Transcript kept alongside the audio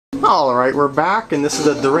Alright, we're back, and this is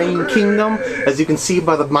the Durian Kingdom. As you can see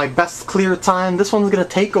by my best clear time, this one's gonna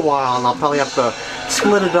take a while, and I'll probably have to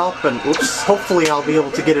split it up, and oops, hopefully I'll be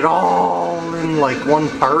able to get it all in like one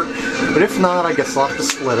part. But if not, I guess I'll have to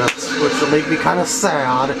split it, which will make me kind of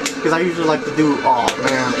sad, because I usually like to do,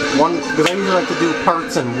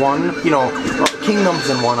 parts in one, kingdoms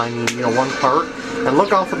in one, one part. And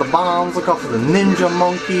look out for the bombs, look out for the ninja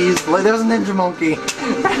monkeys. There's a ninja monkey!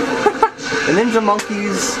 The ninja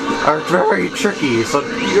monkeys are very tricky, so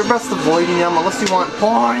you're best avoiding them unless you want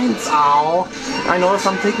points. Ow! I notice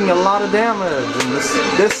I'm taking a lot of damage, and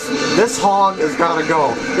this hog has gotta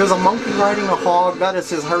go. There's a monkey riding a hog, that is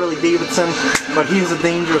his Harley Davidson, but he's a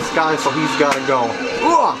dangerous guy, so he's gotta go.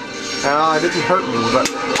 It didn't hurt me, but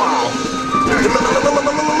wow.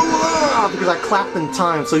 Because I clapped in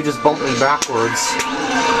time, so he just bumped me backwards.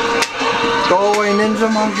 Go away, ninja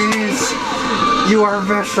monkeys! You are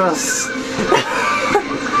vicious!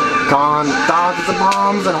 Come on, dodge the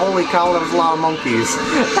bombs, and holy cow, there's a lot of monkeys.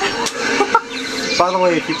 By the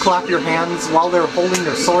way, if you clap your hands while they're holding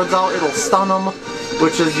their swords out, it'll stun them,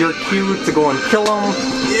 which is your cue to go and kill them.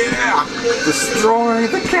 Yeah! Destroy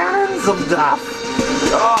the cannons of death!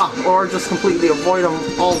 Or just completely avoid them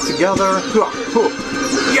altogether.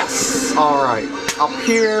 Yes! Alright. Up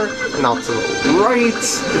here, now to the right.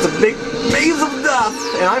 It's a big maze of death,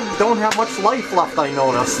 and I don't have much life left, I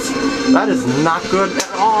noticed. That is not good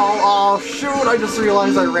at all. Oh, shoot, I just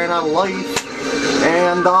realized I ran out of life.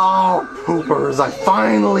 And, oh, poopers, I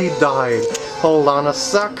finally died. Hold on a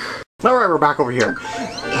sec. Alright, we're back over here.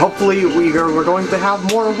 Hopefully we're going to have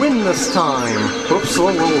more wind this time. Oops,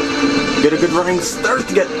 we'll get a good running start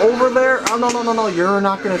to get over there. Oh, no, you're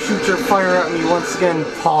not going to shoot your fire at me once again,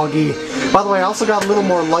 Poggy. By the way, I also got a little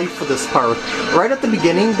more life for this part. Right at the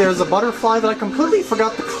beginning, there's a butterfly that I completely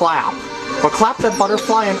forgot to clap. But clap that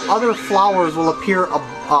butterfly and other flowers will appear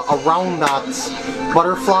around that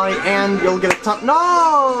butterfly, and you'll get a ton—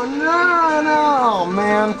 No,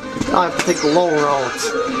 man. I have to take the low route.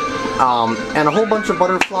 And a whole bunch of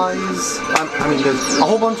butterflies, there's a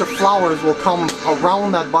whole bunch of flowers will come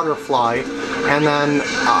around that butterfly, and then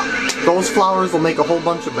those flowers will make a whole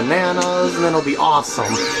bunch of bananas, and then it'll be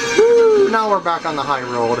awesome. Woo! Now we're back on the high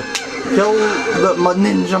road. Kill the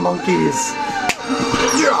ninja monkeys.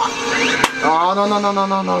 Yeah! Oh, no.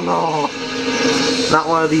 Not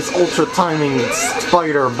one of these ultra timing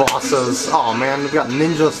spider bosses. Oh man, we've got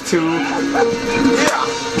ninjas too. Yeah!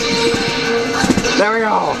 There we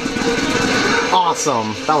go!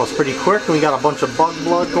 Awesome! That was pretty quick, and we got a bunch of bug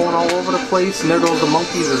blood going all over the place, and there goes the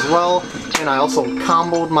monkeys as well. And I also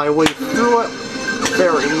comboed my way through it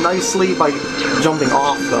very nicely by jumping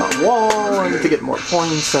off the wall and to get more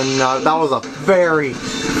points, and that was a very,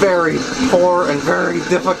 very poor and very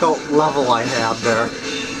difficult level I had there.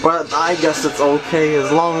 But I guess it's okay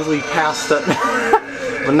as long as we passed it.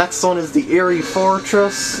 The next one is the Eerie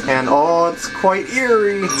Fortress, and oh, it's quite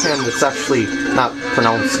eerie, and it's actually not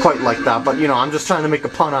pronounced quite like that, but I'm just trying to make a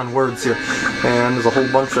pun on words here. And there's a whole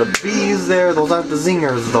bunch of bees there. Those aren't the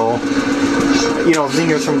zingers, though.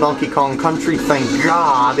 Zingers from Donkey Kong Country, thank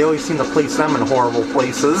God. They always seem to place them in horrible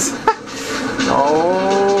places.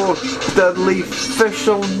 Oh, deadly fish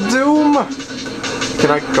of doom! Can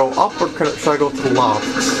I go up, or should I go to the left?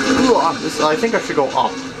 I think I should go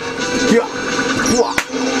up.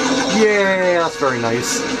 Yeah, that's very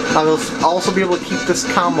nice. I'll also be able to keep this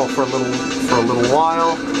combo for a little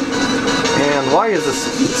while. And why is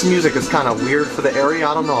this music is kind of weird for the area?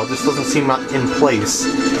 I don't know, it just doesn't seem in place.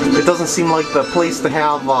 It doesn't seem like the place to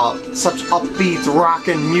have such upbeat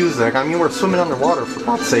rockin' music. I mean, we're swimming underwater, for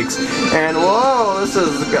God's sakes. And whoa, this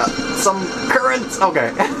has got some currents.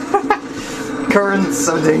 Okay. Currents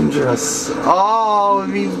are dangerous. Oh,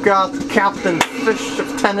 we've got Captain Fish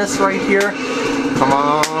of Tennis right here. Come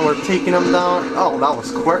on, we're taking him down. Oh, that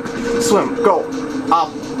was quick. Swim, go,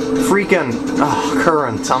 up, freaking. Oh,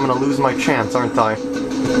 current. I'm gonna lose my chance, aren't I?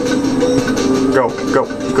 Go.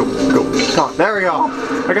 Come on, there we go.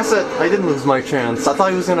 I guess I didn't lose my chance. I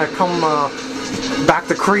thought he was gonna come back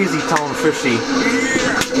to Crazy Town Fishy.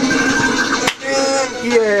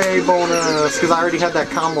 Yay, bonus! Because I already had that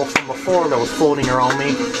combo from before that was floating around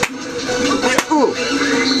me. Ooh.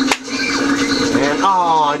 And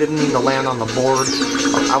oh, I didn't mean to land on the board.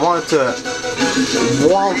 I wanted to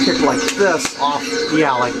wall kick like this off,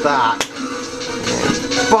 yeah, like that.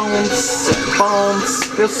 And bounce.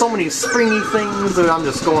 There's so many springy things that I'm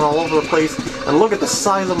just going all over the place. And look at the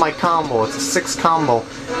size of my combo. It's a 6 combo.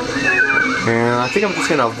 And I think I'm just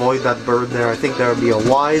going to avoid that bird there. I think that would be a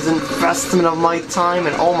wise investment of my time.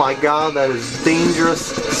 And oh my god, that is dangerous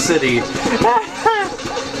city.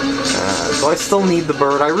 So I still need the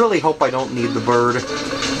bird. I really hope I don't need the bird.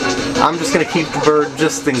 I'm just gonna keep the bird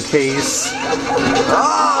just in case.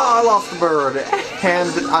 Oh, I lost the bird. And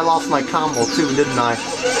I lost my combo too, didn't I?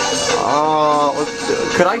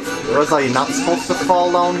 Was I not supposed to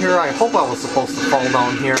fall down here? I hope I was supposed to fall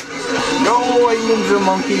down here. Go away, ninja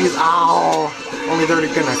monkeys! Ow! Only they're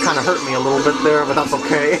gonna kind of hurt me a little bit there, but that's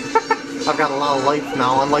okay. I've got a lot of life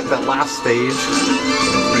now, unlike that last stage.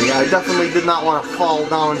 Yeah, I definitely did not want to fall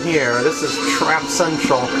down here. This is Trap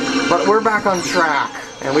Central. But we're back on track.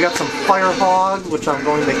 And we got some Fire Hog, which I'm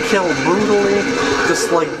going to kill brutally,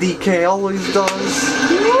 just like DK always does.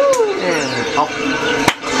 And I'll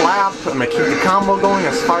clap. I'm going to keep the combo going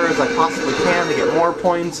as far as I possibly can to get more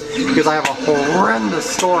points, because I have a horrendous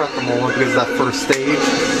score at the moment because of that first stage.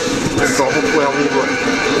 So hopefully I'll be able to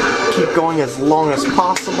keep going as long as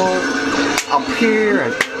possible. Up here,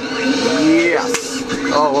 and yes.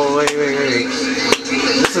 Oh, wait.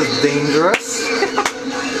 This is dangerous.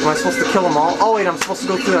 Am I supposed to kill them all? Oh wait, I'm supposed to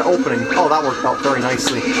go through that opening. Oh, that worked out very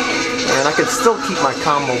nicely. And I can still keep my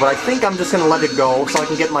combo, but I think I'm just going to let it go so I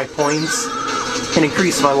can get my points and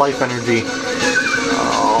increase my life energy.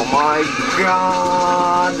 Oh my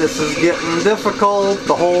god, this is getting difficult.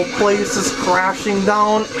 The whole place is crashing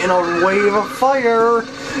down in a wave of fire.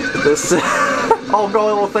 This is... Oh,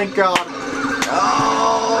 go, thank god.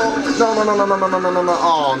 Oh, no.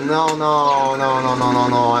 Oh, no.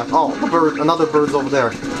 Oh, the bird, another bird's over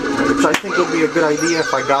there. Which I think would be a good idea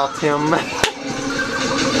if I got him.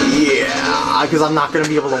 Yeah, because I'm not going to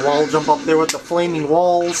be able to wall jump up there with the flaming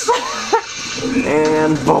walls.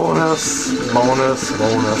 And bonus.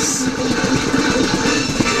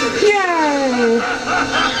 Yay!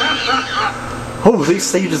 Oh, these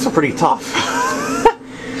stages are pretty tough.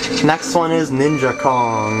 Next one is Ninja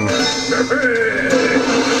Kong.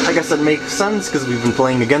 I guess it makes sense because we've been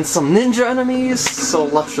playing against some ninja enemies, so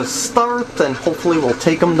let's just start and hopefully we'll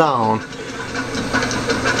take them down.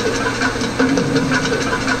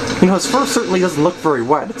 You know, his fur certainly doesn't look very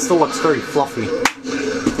wet, it still looks very fluffy.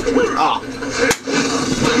 Ah.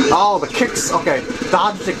 Oh, the kicks, okay.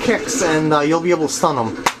 Dodge the kicks and you'll be able to stun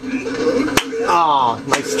them. Ah,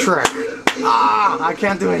 nice trick. Ah, I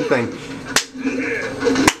can't do anything.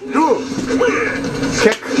 Ooh.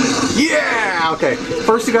 Kick. Yeah! Okay,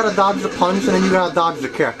 first you gotta dodge the punch, and then you gotta dodge the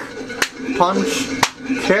kick. Punch.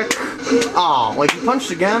 Kick. Oh, like you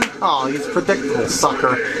punched again? Oh, he's a predictable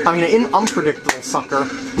sucker. I mean, an unpredictable sucker.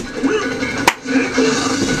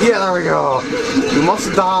 Yeah, there we go. You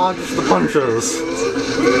must dodge the punches.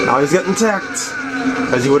 Now he's getting ticked,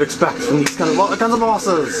 as you would expect from these kinds of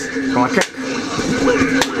bosses. Come on, kick.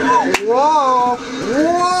 Whoa!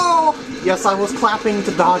 Yes, I was clapping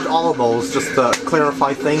to dodge all of those, just to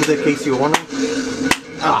clarify things in case you were wondering.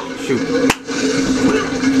 Ah, shoot.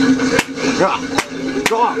 Ah,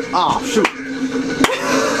 go up! Ah, shoot.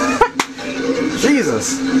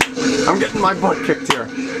 Jesus! I'm getting my butt kicked here.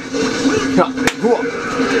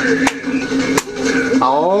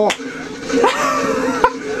 Oh!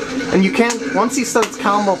 And you can't, once he starts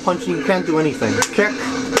combo punching, you can't do anything. Kick.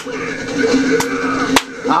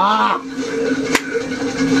 Ah!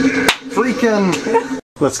 Freaking!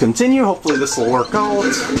 Let's continue, hopefully this will work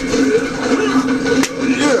out.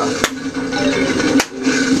 Yeah!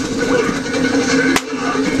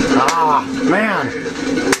 Ah, man!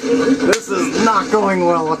 This is not going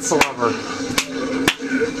well whatsoever.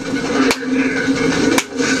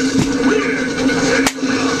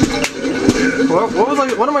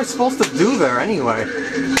 What am I supposed to do there anyway?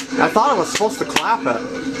 I thought I was supposed to clap it.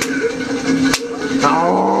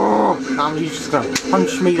 Oh, he's just gonna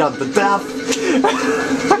punch me to the death.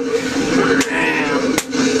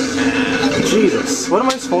 Jesus, what am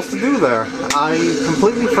I supposed to do there? I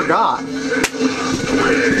completely forgot.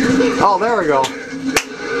 Oh, there we go.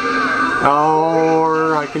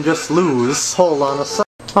 Or I can just lose. Hold on a sec.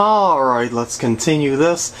 Alright, let's continue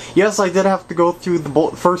this. Yes, I did have to go through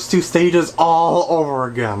the first two stages all over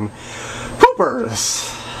again. Poopers!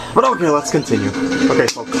 But okay, let's continue. Okay,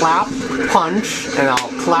 so clap, punch, and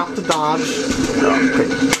I'll clap to dodge. Okay,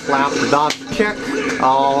 clap to dodge, kick.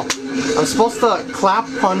 Oh, I'm supposed to clap,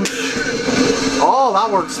 punch. Oh, that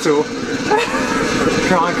works too.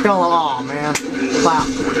 Come on, kill him. Oh, man. Clap,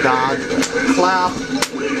 dodge, clap.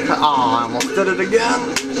 Oh, I almost did it again.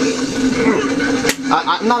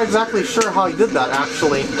 I'm not exactly sure how he did that,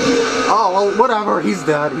 actually. Oh, well, whatever. He's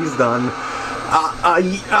dead. He's done.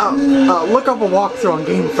 Look up a walkthrough on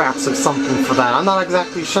GameFAQs or something for that. I'm not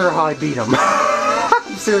exactly sure how I beat him.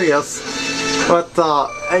 I'm serious. But,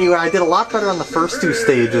 anyway, I did a lot better on the first two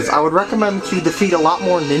stages. I would recommend you defeat a lot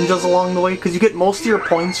more ninjas along the way, because you get most of your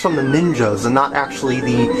points from the ninjas, and not actually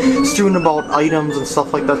the strewn about items and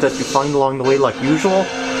stuff like that that you find along the way like usual.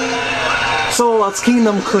 So let's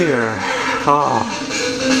kingdom clear.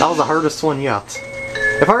 That was the hardest one yet.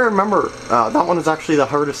 If I remember, that one is actually the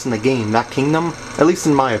hardest in the game, that kingdom, at least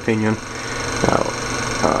in my opinion.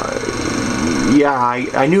 Yeah,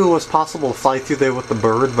 I knew it was possible to fly through there with the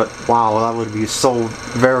bird, but wow, that would be so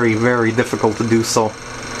very, very difficult to do so.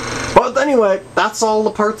 But anyway, that's all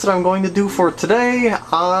the parts that I'm going to do for today.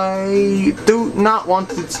 I do not want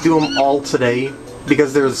to do them all today,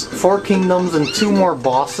 because there's 4 kingdoms and 2 more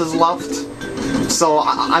bosses left. So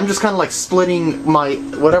I'm just kind of like splitting my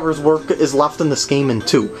whatever's work is left in this game in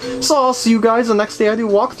 2. So I'll see you guys the next day I do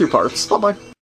walkthrough parts. Bye bye.